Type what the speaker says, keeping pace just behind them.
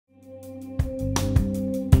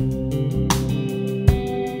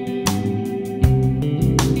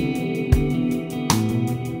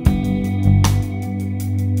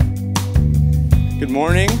Good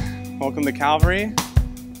morning. Welcome to Calvary.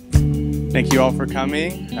 Thank you all for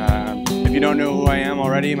coming. If you don't know who I am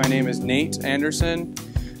already, my name is Nate Anderson.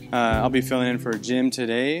 I'll be filling in for Jim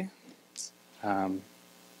today.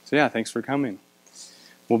 Thanks for coming.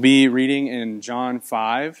 We'll be reading in John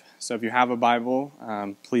 5. So if you have a Bible,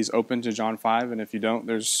 please open to John 5. And if you don't,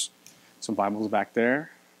 there's some Bibles back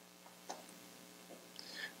there.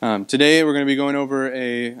 Today we're going to be going over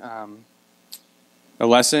a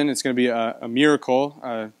lesson. It's going to be a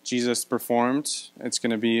miracle Jesus performed. It's going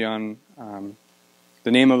to be on, the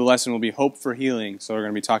name of the lesson will be Hope for Healing. So we're going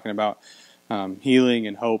to be talking about healing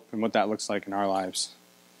and hope and what that looks like in our lives.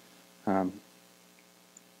 So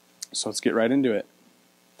let's get right into it.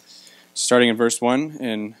 Starting in verse 1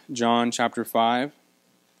 in John chapter 5, it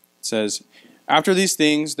says, "After these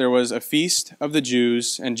things there was a feast of the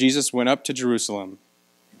Jews, and Jesus went up to Jerusalem.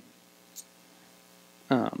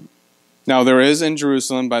 Now there is in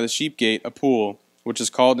Jerusalem by the sheep gate a pool, which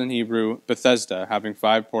is called in Hebrew Bethesda, having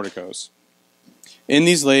 5 porticos. In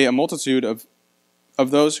these lay a multitude of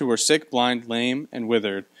those who were sick, blind, lame, and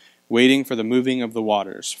withered, waiting for the moving of the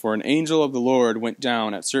waters. For an angel of the Lord went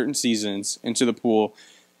down at certain seasons into the pool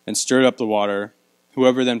and stirred up the water.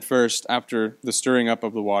 Whoever then first, after the stirring up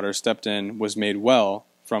of the water, stepped in, was made well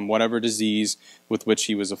from whatever disease with which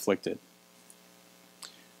he was afflicted.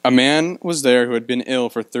 A man was there who had been ill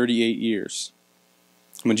for 38 years.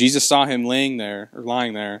 When Jesus saw him lying there,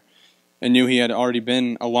 and knew he had already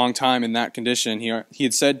been a long time in that condition, he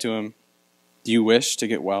had said to him, 'Do you wish to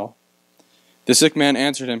get well?' The sick man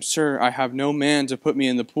answered him, 'Sir, I have no man to put me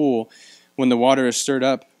in the pool when the water is stirred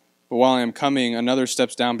up, but while I am coming, another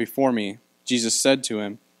steps down before me.' Jesus said to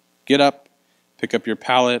him, 'Get up, pick up your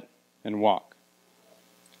pallet, and walk.'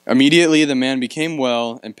 Immediately the man became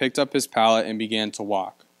well and picked up his pallet and began to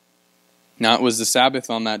walk. Now it was the Sabbath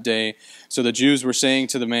on that day, so the Jews were saying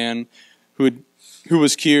to the man who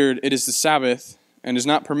was cured, 'It is the Sabbath, and it is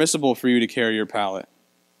not permissible for you to carry your pallet.'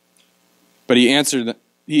 But he answered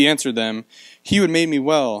them, 'He who had made me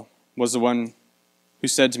well was the one who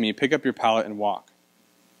said to me, Pick up your pallet and walk.'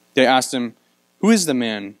 They asked him, 'Who is the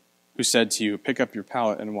man who said to you, Pick up your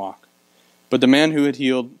pallet and walk?' But the man who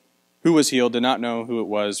was healed did not know who it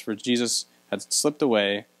was, for Jesus had slipped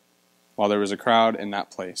away while there was a crowd in that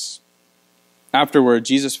place. Afterward,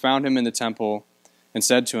 Jesus found him in the temple and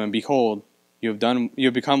said to him, 'Behold, you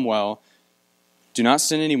have become well. Do not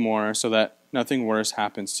sin any more, so that nothing worse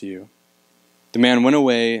happens to you.' The man went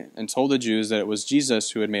away and told the Jews that it was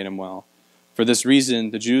Jesus who had made him well. For this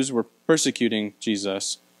reason, the Jews were persecuting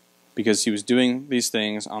Jesus, because he was doing these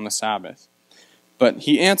things on the Sabbath. But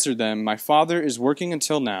he answered them, My Father is working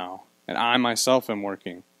until now, and I myself am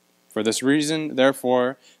working. For this reason,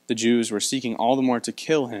 therefore, the Jews were seeking all the more to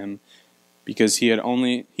kill him, because he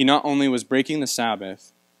not only was breaking the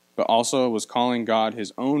Sabbath, but also was calling God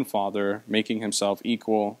his own Father, making himself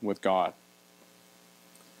equal with God."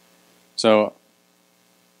 So,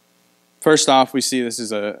 first off, we see this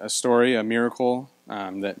is a story, a miracle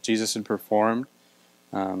that Jesus had performed.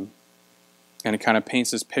 And it kind of paints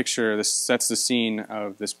this picture, this sets the scene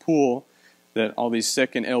of this pool that all these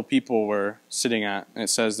sick and ill people were sitting at. And it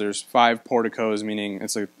says there's 5 porticos, meaning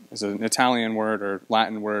it's an Italian word or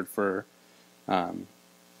Latin word for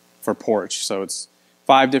porch. So it's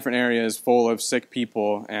 5 different areas full of sick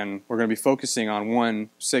people, and we're going to be focusing on one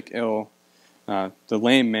sick, ill, the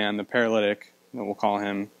lame man, the paralytic, that we'll call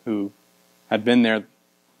him, who had been there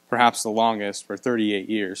perhaps the longest for 38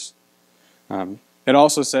 years. It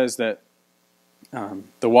also says that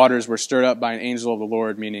the waters were stirred up by an angel of the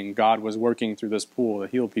Lord, meaning God was working through this pool to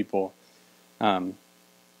heal people. And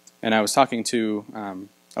I was talking to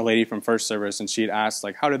a lady from first service, and she had asked,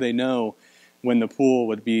 how do they know when the pool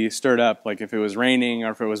would be stirred up? Like if it was raining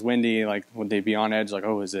or if it was windy, would they be on edge?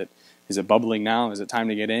 Is it bubbling now? Is it time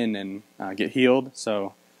to get in and get healed?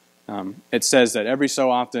 So it says that every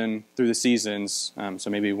so often through the seasons, so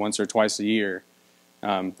maybe once or twice a year,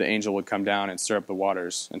 the angel would come down and stir up the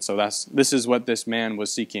waters. And so this is what this man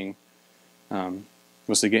was seeking,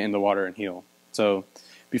 was to get in the water and heal. So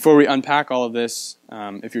before we unpack all of this,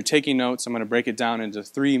 if you're taking notes, I'm going to break it down into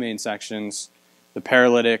 3 main sections: the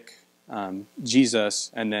paralytic,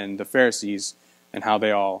 Jesus, and then the Pharisees, and how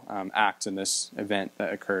they all act in this event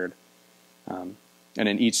that occurred. And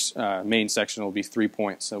in each main section will be 3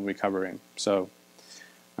 points that we'll be covering. So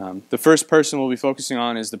the first person we'll be focusing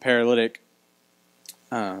on is the paralytic.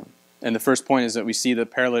 And the first point is that we see the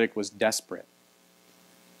paralytic was desperate.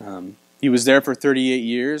 He was there for 38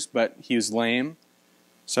 years, but he was lame.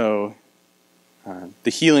 So the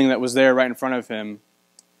healing that was there right in front of him,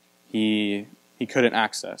 he couldn't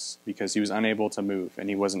access because he was unable to move, and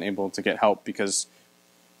he wasn't able to get help because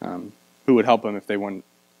who who would help him if they wouldn't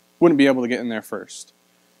be able to get in there first.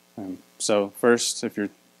 So first, if you're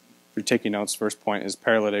taking notes, first point is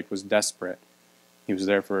paralytic was desperate. He was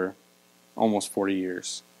there for almost 40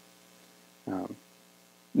 years.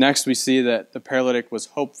 Next, we see that the paralytic was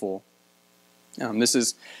hopeful. This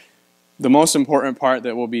is the most important part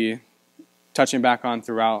that we'll be touching back on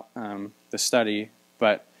throughout the study,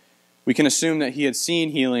 but we can assume that he had seen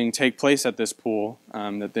healing take place at this pool,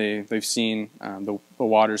 that they've seen the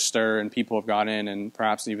waters stir and people have got in and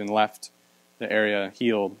perhaps even left the area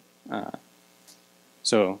healed.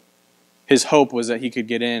 So his hope was that he could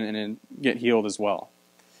get in and get healed as well.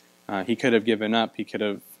 He could have given up. He could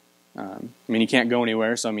have, he can't go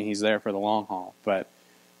anywhere, so he's there for the long haul. But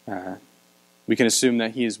we can assume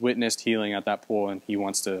that he has witnessed healing at that pool and he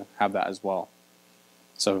wants to have that as well.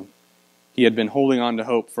 So he had been holding on to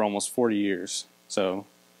hope for almost 40 years. So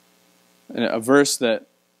a verse that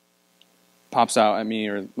pops out at me,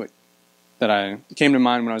 or that came to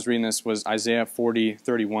mind when I was reading this, was Isaiah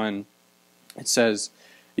 40:31. It says,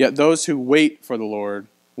 "Yet those who wait for the Lord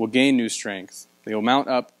will gain new strength. They will mount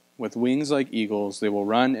up with wings like eagles. They will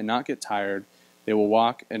run and not get tired. They will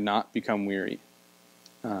walk and not become weary."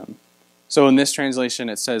 So in this translation,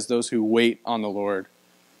 it says those who wait on the Lord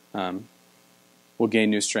will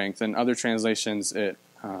gain new strength. In other translations, it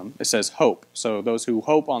says hope. So those who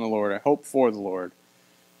hope on the Lord, or hope for the Lord,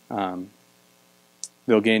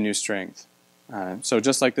 they'll gain new strength. So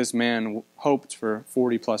just like this man hoped for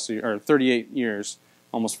 40 plus years, or 38 years,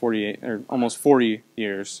 almost 40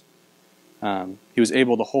 years, he was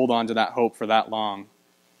able to hold on to that hope for that long.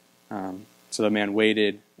 So the man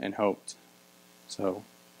waited and hoped. So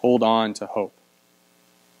hold on to hope.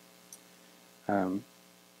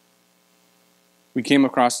 We came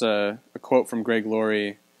across a quote from Greg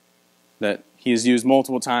Laurie that he has used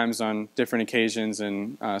multiple times on different occasions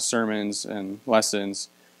in sermons and lessons.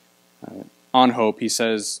 On hope, he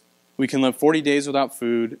says, "We can live 40 days without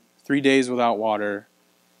food, 3 days without water,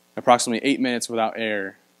 approximately 8 minutes without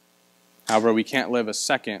air. However, we can't live a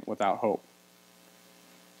second without hope."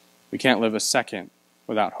 We can't live a second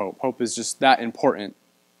without hope. Hope is just that important.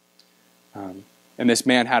 And this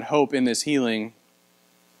man had hope in this healing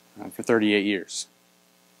for 38 years.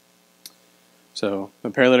 So the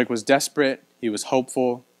paralytic was desperate. He was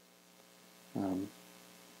hopeful.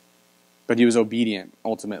 But he was obedient,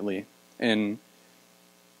 ultimately. And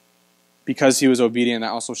because he was obedient,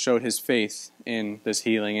 that also showed his faith in this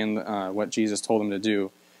healing and what Jesus told him to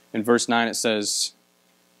do. In verse 9 it says,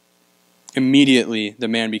 "Immediately the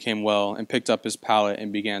man became well and picked up his pallet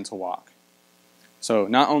and began to walk." So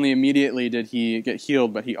not only immediately did he get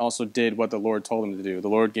healed, but he also did what the Lord told him to do. The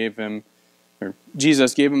Lord gave him, or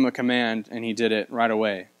Jesus gave him a command, and he did it right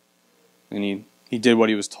away. And he did what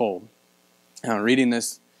he was told. Now, reading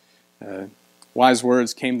this, wise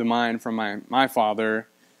words came to mind from my father.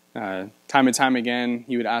 Time and time again,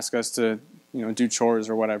 he would ask us to do chores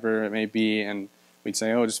or whatever it may be, and we'd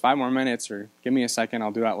say, "Oh, just 5 more minutes," or "Give me a second,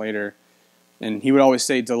 I'll do that later." And he would always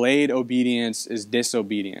say, "Delayed obedience is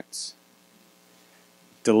disobedience."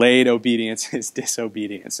 Delayed obedience is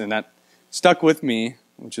disobedience. And that stuck with me,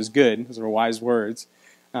 which is good. Those were wise words.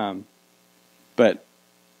 But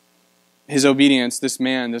his obedience, this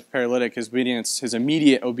man, this paralytic, his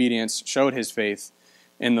immediate obedience showed his faith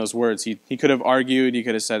in those words. He could have argued, he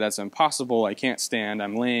could have said, "That's impossible, I can't stand,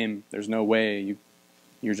 I'm lame, there's no way,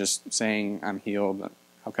 you're just saying I'm healed,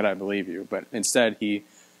 how could I believe you?" But instead,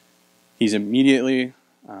 he's immediately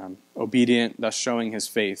obedient, thus showing his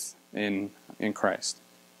faith in Christ,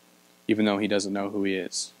 even though he doesn't know who he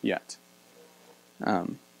is yet.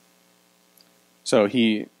 So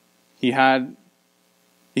he had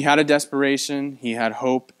a desperation, he had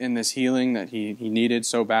hope in this healing that he needed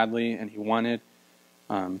so badly and he wanted,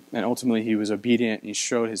 and ultimately he was obedient and he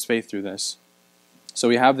showed his faith through this. So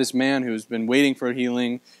we have this man who's been waiting for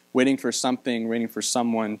healing, waiting for something, waiting for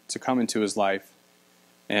someone to come into his life,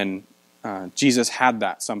 and Jesus had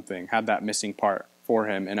that missing part for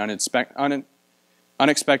him, and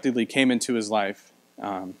unexpectedly came into his life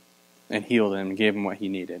and healed him and gave him what he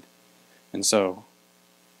needed. And so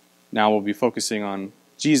now we'll be focusing on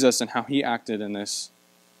Jesus and how he acted in this,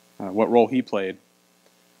 what role he played.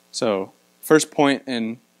 So first point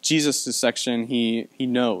in Jesus' section, he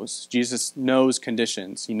knows. Jesus knows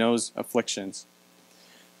conditions. He knows afflictions.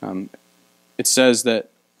 It says that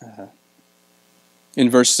in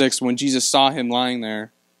verse 6, when Jesus saw him lying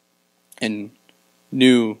there and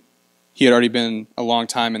knew he had already been a long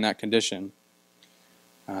time in that condition,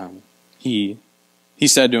 he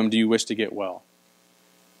said to him, "Do you wish to get well?"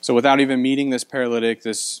 So without even meeting this paralytic,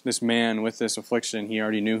 this man with this affliction, he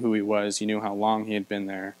already knew who he was. He knew how long he had been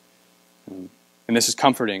there. And this is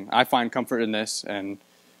comforting. I find comfort in this, and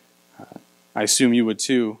I assume you would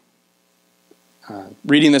too.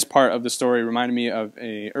 Reading this part of the story reminded me of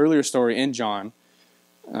an earlier story in John,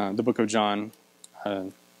 the book of John.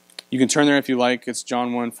 You can turn there if you like. It's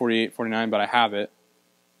John 1, 48, 49, but I have it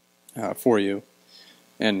for you.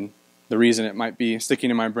 And the reason it might be sticking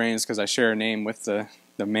in my brain is because I share a name with the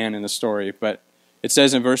man in the story. But it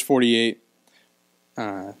says in verse 48,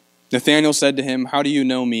 Nathanael said to him, "How do you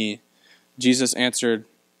know me?" Jesus answered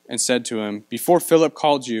and said to him, "Before Philip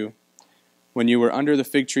called you, when you were under the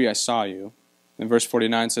fig tree, I saw you." And verse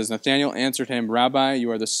 49 says, Nathanael answered him, "Rabbi, you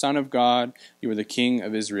are the Son of God, you are the King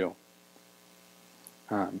of Israel."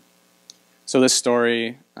 So this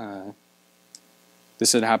story,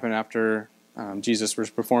 this had happened after Jesus was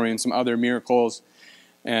performing some other miracles,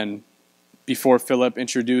 and before Philip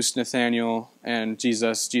introduced Nathanael and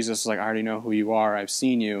Jesus was like, "I already know who you are, I've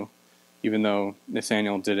seen you," even though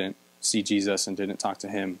Nathanael didn't see Jesus and didn't talk to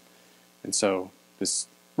him. And so this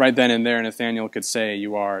right then and there, Nathanael could say,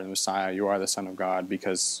 "You are the Messiah, you are the Son of God,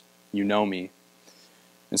 because you know me."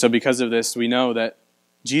 And so because of this, we know that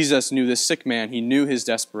Jesus knew this sick man. He knew his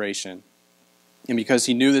desperation. And because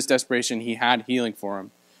he knew this desperation, he had healing for him.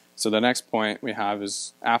 So the next point we have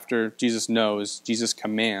is after Jesus knows, Jesus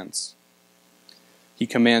commands. He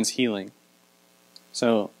commands healing.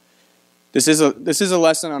 So this is a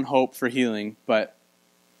lesson on hope for healing, but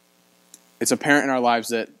it's apparent in our lives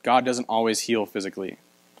that God doesn't always heal physically.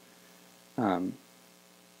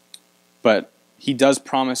 But he does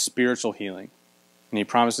promise spiritual healing, and he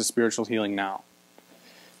promises spiritual healing now.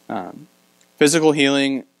 Physical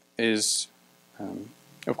healing is,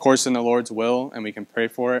 of course, in the Lord's will, and we can pray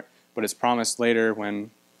for it, but it's promised later when,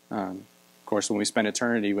 of course, when we spend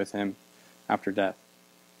eternity with him after death.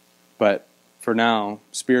 But for now,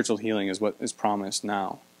 spiritual healing is what is promised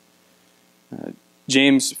now.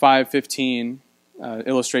 James 5:15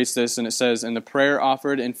 illustrates this, and it says, "And the prayer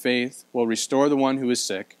offered in faith will restore the one who is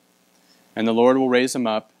sick, and the Lord will raise him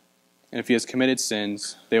up, and if he has committed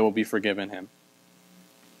sins, they will be forgiven him."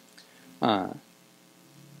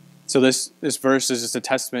 So this verse is just a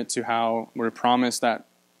testament to how we're promised that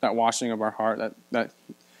washing of our heart, that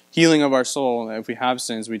healing of our soul. That if we have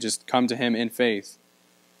sins, we just come to him in faith,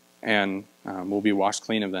 and we'll be washed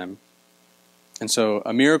clean of them. And so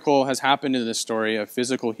a miracle has happened in this story of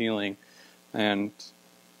physical healing. And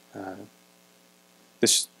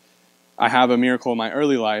I have a miracle in my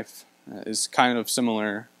early life is kind of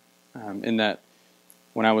similar in that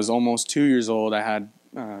when I was almost 2 years old, I had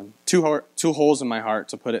two holes in my heart,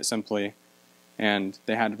 to put it simply, and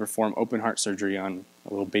they had to perform open heart surgery on a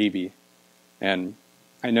little baby. And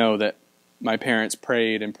I know that my parents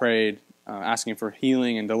prayed and prayed, asking for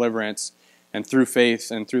healing and deliverance, and through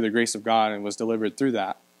faith and through the grace of God, and was delivered through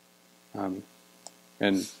that. And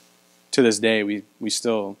to this day, we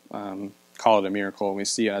still call it a miracle, and we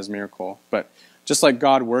see it as a miracle. But just like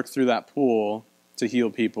God worked through that pool to heal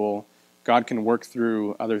people, God can work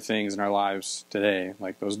through other things in our lives today,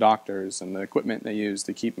 like those doctors and the equipment they use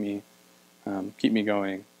to keep me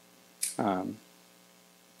going.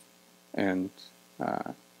 It's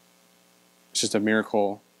just a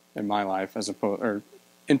miracle in my life, or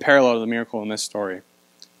in parallel to the miracle in this story.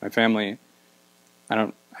 My family,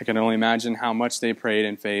 I can only imagine how much they prayed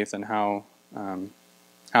in faith, and how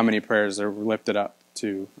many prayers were lifted up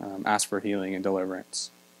to ask for healing and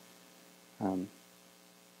deliverance.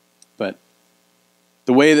 But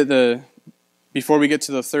the way that before we get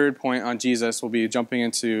to the third point on Jesus, we'll be jumping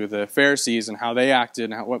into the Pharisees and how they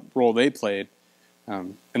acted and what role they played,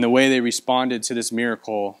 and the way they responded to this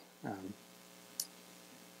miracle.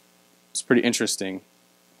 It's pretty interesting.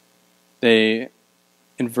 In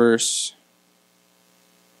verse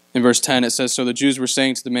 10, it says, "So the Jews were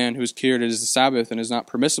saying to the man who is cured, 'It is the Sabbath, and it is not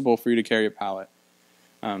permissible for you to carry a pallet.'"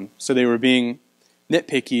 So they were being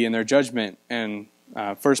nitpicky in their judgment. And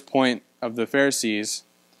first point of the Pharisees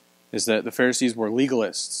is that the Pharisees were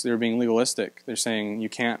legalists. They were being legalistic. They're saying you're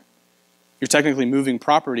technically moving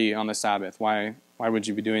property on the Sabbath. Why would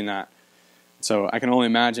you be doing that? So I can only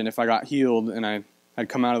imagine if I got healed and I'd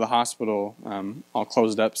come out of the hospital, all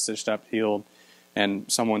closed up, stitched up, healed, and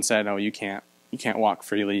someone said, "Oh, you can't walk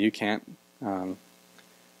freely. You can't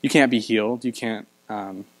be healed. You can't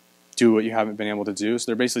do what you haven't been able to do." So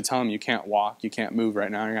they're basically telling them you can't walk, you can't move right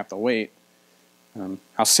now, you're going to have to wait.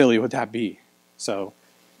 How silly would that be? So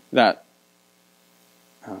that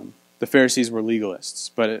the Pharisees were legalists.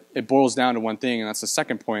 But it boils down to one thing, and that's the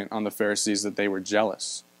second point on the Pharisees, that they were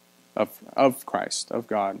jealous of Christ, of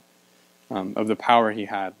God, of the power he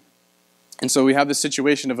had. And so we have this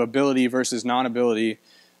situation of ability versus non-ability.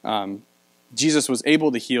 Jesus was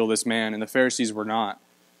able to heal this man, and the Pharisees were not.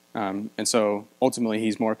 And so ultimately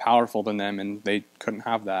he's more powerful than them, and they couldn't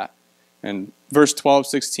have that. And verse 12,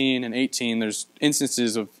 16, and 18, there's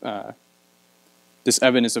instances of this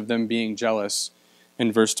evidence of them being jealous.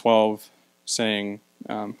 In verse 12, saying,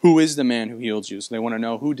 who is the man who healed you? So they want to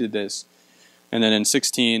know who did this. And then in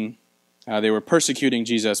 16, they were persecuting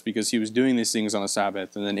Jesus because he was doing these things on the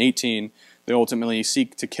Sabbath. And then 18, they ultimately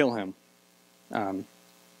seek to kill him,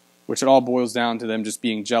 which it all boils down to them just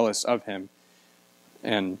being jealous of him.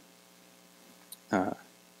 And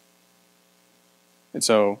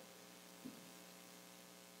so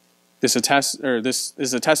this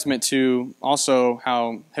is a testament to also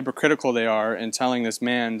how hypocritical they are in telling this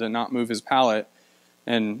man to not move his palate,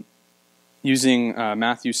 and using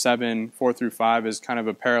Matthew 7, 4 through 5 as kind of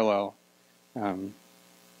a parallel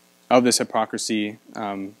of this hypocrisy.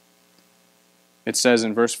 It says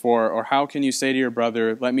in verse 4, or how can you say to your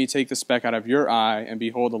brother, let me take the speck out of your eye, and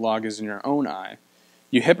behold, the log is in your own eye?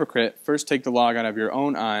 You hypocrite, first take the log out of your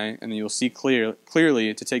own eye, and then you'll see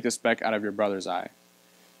clearly to take the speck out of your brother's eye.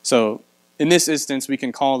 So in this instance, we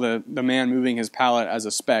can call the man moving his palate as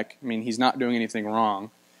a speck. I mean, he's not doing anything wrong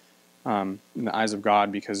in the eyes of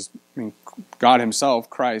God, because God himself,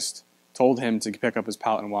 Christ, told him to pick up his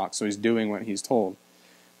pallet and walk, so he's doing what he's told.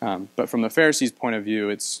 But from the Pharisees' point of view,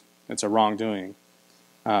 it's a wrongdoing.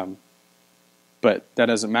 But that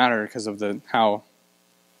doesn't matter because of how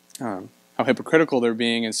hypocritical they're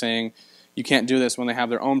being, and saying you can't do this when they have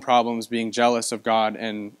their own problems, being jealous of God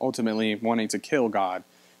and ultimately wanting to kill God.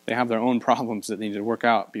 They have their own problems that they need to work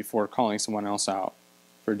out before calling someone else out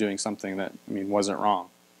for doing something that wasn't wrong.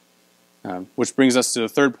 Which brings us to the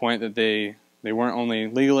third point, that they weren't only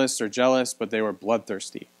legalists or jealous, but they were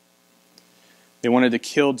bloodthirsty. They wanted to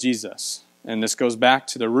kill Jesus. And this goes back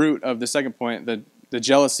to the root of the second point, the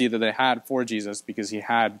jealousy that they had for Jesus, because he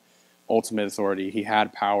had ultimate authority. He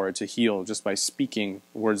had power to heal just by speaking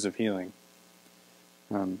words of healing.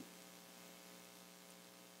 In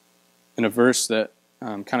a verse that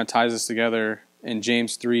kind of ties us together in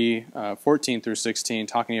James 3, 14 through 16,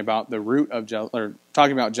 talking about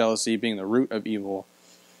jealousy being the root of evil,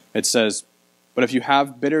 it says, but if you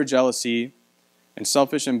have bitter jealousy and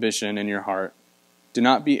selfish ambition in your heart, do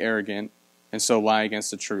not be arrogant and so lie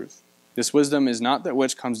against the truth. This wisdom is not that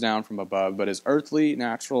which comes down from above, but is earthly,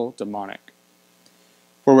 natural, demonic.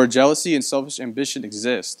 For where jealousy and selfish ambition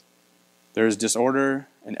exist, there is disorder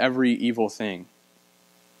and every evil thing.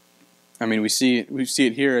 We see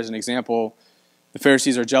it here as an example. The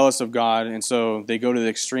Pharisees are jealous of God, and so they go to the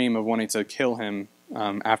extreme of wanting to kill him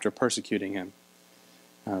after persecuting him.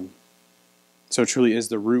 So it truly is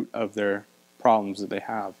the root of their problems that they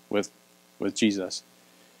have with Jesus.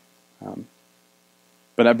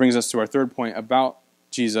 But that brings us to our third point about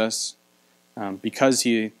Jesus. Because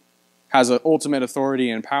he has an ultimate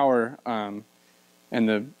authority and power, and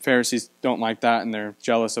the Pharisees don't like that, and they're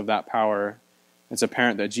jealous of that power, it's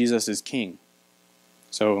apparent that Jesus is king.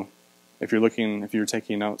 So if you're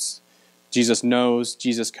taking notes, Jesus knows,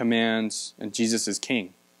 Jesus commands, and Jesus is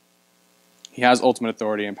king. He has ultimate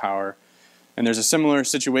authority and power. And there's a similar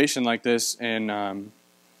situation like this in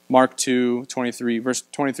Mark 2, 23, verse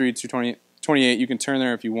 23 to 28. You can turn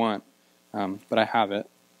there if you want, but I have it.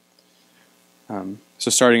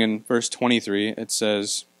 So starting in verse 23, it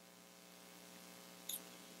says,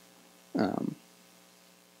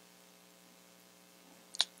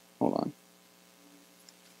 hold on.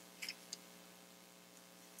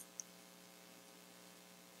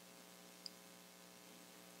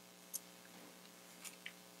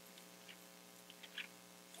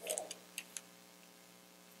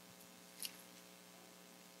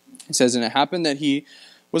 It says, and it happened that he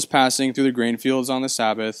was passing through the grain fields on the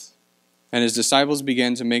Sabbath, and his disciples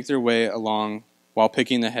began to make their way along while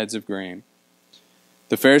picking the heads of grain.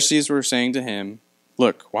 The Pharisees were saying to him,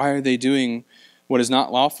 look, why are they doing what is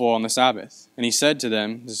not lawful on the Sabbath? And he said to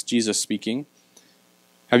them, this is Jesus speaking,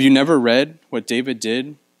 have you never read what David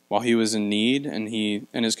did while he was in need and he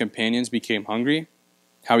and his companions became hungry?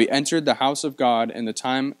 How he entered the house of God in the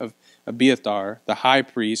time of Abiathar, the high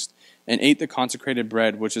priest, and ate the consecrated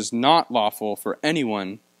bread, which is not lawful for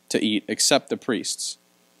anyone to eat except the priests.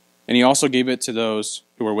 And he also gave it to those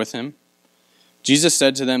who were with him. Jesus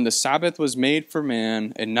said to them, the Sabbath was made for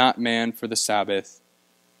man, and not man for the Sabbath.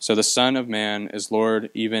 So the Son of Man is Lord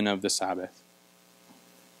even of the Sabbath.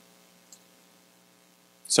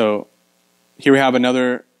 So here we have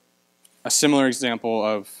a similar example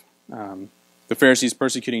of the Pharisees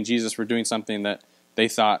persecuting Jesus for doing something that they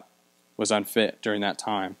thought was unfit during that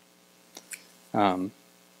time. But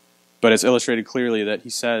it's illustrated clearly that he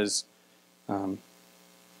says,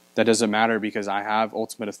 that doesn't matter because I have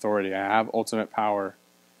ultimate authority. I have ultimate power.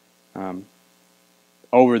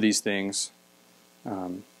 over these things.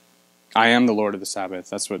 I am the Lord of the Sabbath.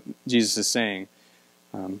 That's what Jesus is saying.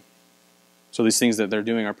 So these things that they're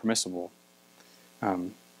doing are permissible.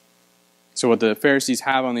 So what the Pharisees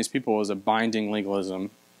have on these people is a binding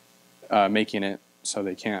legalism, making it so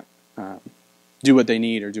they can't do what they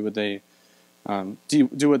need or do what they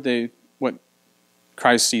what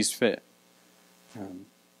Christ sees fit.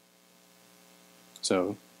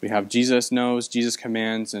 So we have Jesus knows, Jesus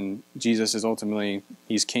commands, and Jesus is ultimately,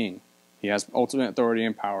 he's king. He has ultimate authority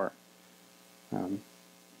and power.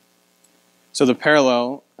 So the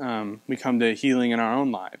parallel, we come to healing in our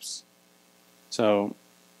own lives. So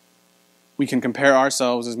we can compare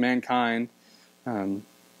ourselves as mankind to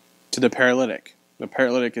the paralytic. The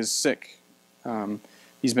paralytic is sick.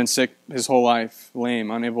 He's been sick his whole life,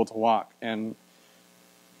 lame, unable to walk. And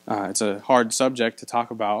it's a hard subject to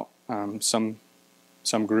talk about,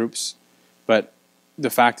 some groups. But the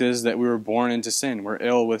fact is that we were born into sin. We're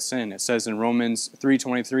ill with sin. It says in Romans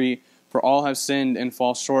 3:23, "For all have sinned and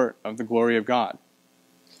fall short of the glory of God."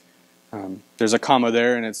 There's a comma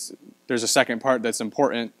there, and there's a second part that's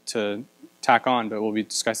important to tack on, but we'll be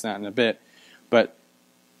discussing that in a bit. But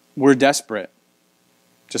we're desperate,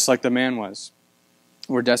 just like the man was.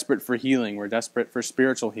 We're desperate for healing. We're desperate for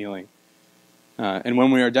spiritual healing. And when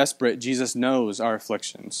we are desperate, Jesus knows our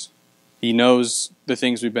afflictions. He knows the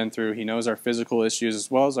things we've been through. He knows our physical issues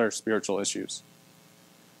as well as our spiritual issues.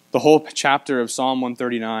 The whole chapter of Psalm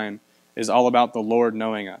 139 is all about the Lord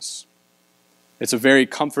knowing us. It's a very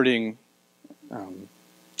comforting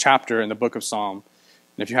chapter in the book of Psalm.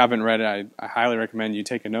 And if you haven't read it, I highly recommend you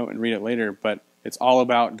take a note and read it later. But it's all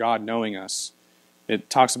about God knowing us.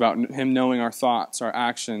 It talks about him knowing our thoughts, our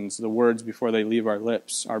actions, the words before they leave our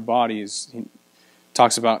lips, our bodies. He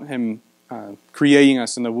talks about him creating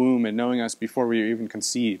us in the womb and knowing us before we were even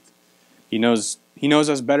conceived. He knows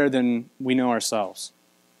us better than we know ourselves.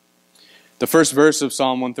 The first verse of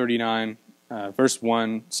Psalm 139, verse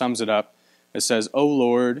 1, sums it up. It says, "O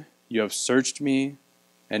Lord, you have searched me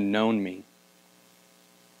and known me."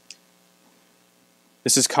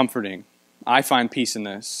 This is comforting. I find peace in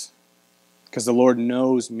this because the Lord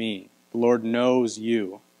knows me. The Lord knows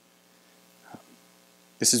you.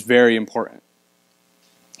 This is very important.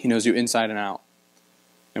 He knows you inside and out.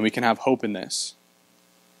 And we can have hope in this.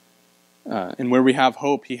 And where we have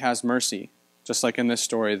hope, he has mercy. Just like in this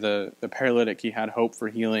story, the paralytic, he had hope for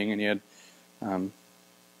healing, and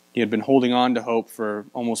he had been holding on to hope for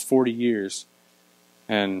almost 40 years.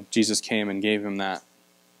 And Jesus came and gave him that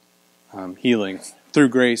healing through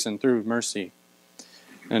grace and through mercy.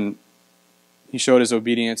 And he showed his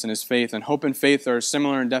obedience and his faith. And hope and faith are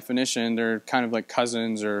similar in definition. They're kind of like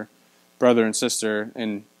cousins or brother and sister.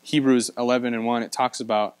 In Hebrews 11:1, it talks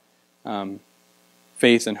about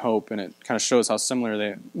faith and hope, and it kind of shows how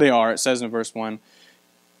similar they are. It says in verse 1,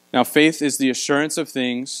 "Now faith is the assurance of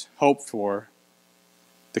things hoped for,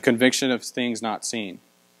 the conviction of things not seen."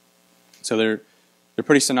 So they're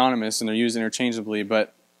pretty synonymous and they're used interchangeably,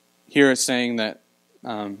 but here it's saying that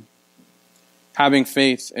having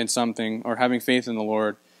faith in something or having faith in the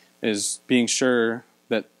Lord is being sure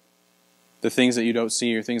that the things that you don't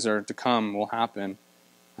see or things that are to come will happen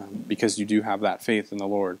because you do have that faith in the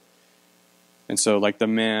Lord. And so like the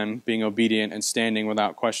man being obedient and standing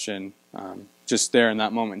without question, just there in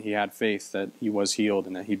that moment he had faith that he was healed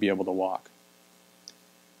and that he'd be able to walk.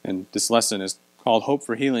 And this lesson is called Hope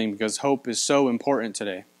for Healing because hope is so important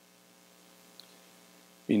today.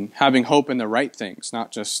 I mean, having hope in the right things,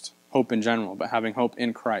 not just hope in general, but having hope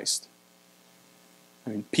in Christ.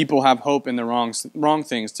 I mean, people have hope in the wrong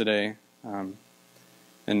things today. And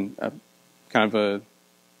kind of a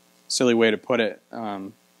silly way to put it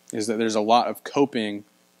is that there's a lot of coping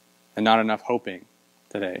and not enough hoping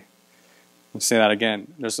today. Let's say that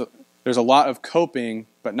again. There's a lot of coping,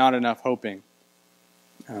 but not enough hoping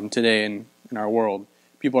today in our world.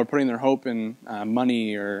 People are putting their hope in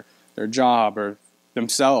money or their job or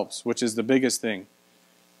themselves, which is the biggest thing.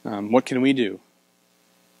 What can we do?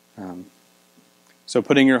 So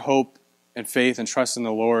putting your hope and faith and trust in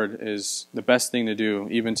the Lord is the best thing to do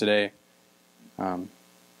even today.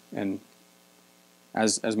 And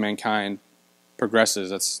as mankind progresses,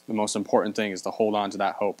 that's the most important thing, is to hold on to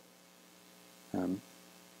that hope. And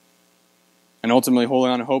ultimately,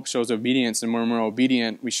 holding on to hope shows obedience, and when we're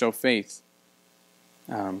obedient, we show faith.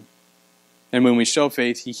 And when we show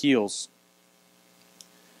faith, he heals.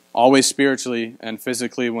 Always spiritually and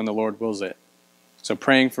physically when the Lord wills it. So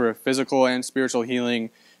praying for physical and spiritual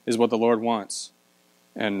healing is what the Lord wants.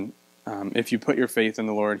 And if you put your faith in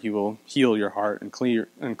the Lord, he will heal your heart and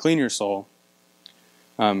clean your soul.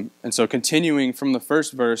 And so continuing from the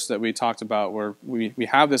first verse that we talked about, where we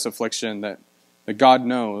have this affliction that that God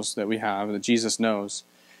knows that we have, that Jesus knows.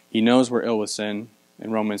 He knows we're ill with sin.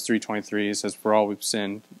 In Romans 3:23, it says, "For all we've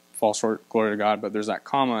sinned, fall short, glory to God." But there's that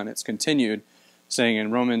comma, and it's continued, saying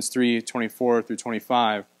in Romans 3:24 through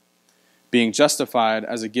 25, "Being justified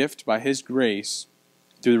as a gift by his grace,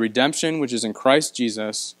 through the redemption which is in Christ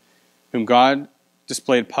Jesus, whom God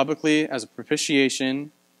displayed publicly as a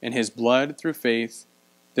propitiation in his blood through faith.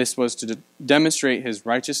 This was to demonstrate his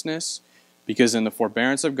righteousness, because in the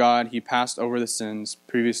forbearance of God he passed over the sins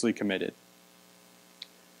previously committed."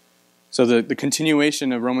 So the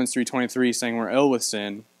continuation of Romans 3:23 saying we're ill with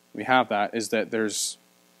sin, we have that, is that there's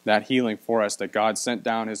that healing for us, that God sent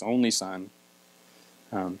down his only Son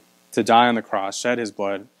to die on the cross, shed his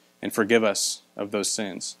blood, and forgive us of those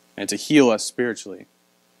sins, and to heal us spiritually.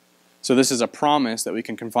 So this is a promise that we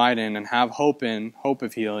can confide in and have hope in, hope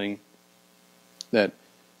of healing, that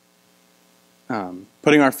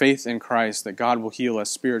putting our faith in Christ, that God will heal us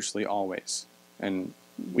spiritually always. And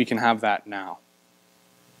we can have that now.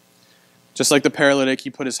 Just like the paralytic, he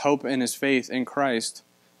put his hope and his faith in Christ,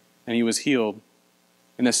 and he was healed.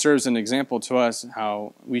 And this serves an example to us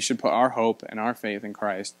how we should put our hope and our faith in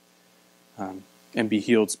Christ and be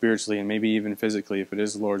healed spiritually and maybe even physically if it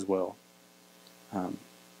is the Lord's will. And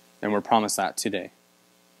we're promised that today.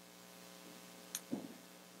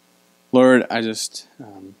 Lord, I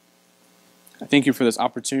thank you for this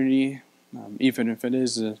opportunity. Even if it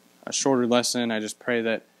is a shorter lesson, I just pray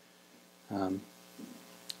that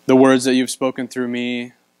the words that you've spoken through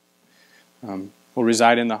me will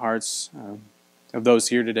reside in the hearts of those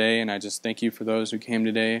here today. And I just thank you for those who came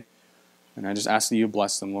today. And I just ask that you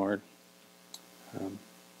bless them, Lord. And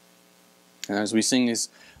as we sing these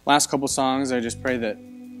last couple songs, I just pray that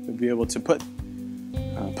we'll be able to put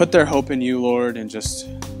their hope in you, Lord, and just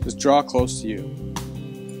draw close to you.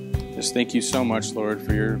 Just thank you so much, Lord,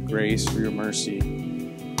 for your grace, for your mercy,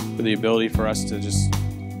 for the ability for us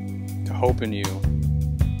to hope in you.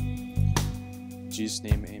 In Jesus'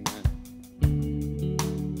 name, amen.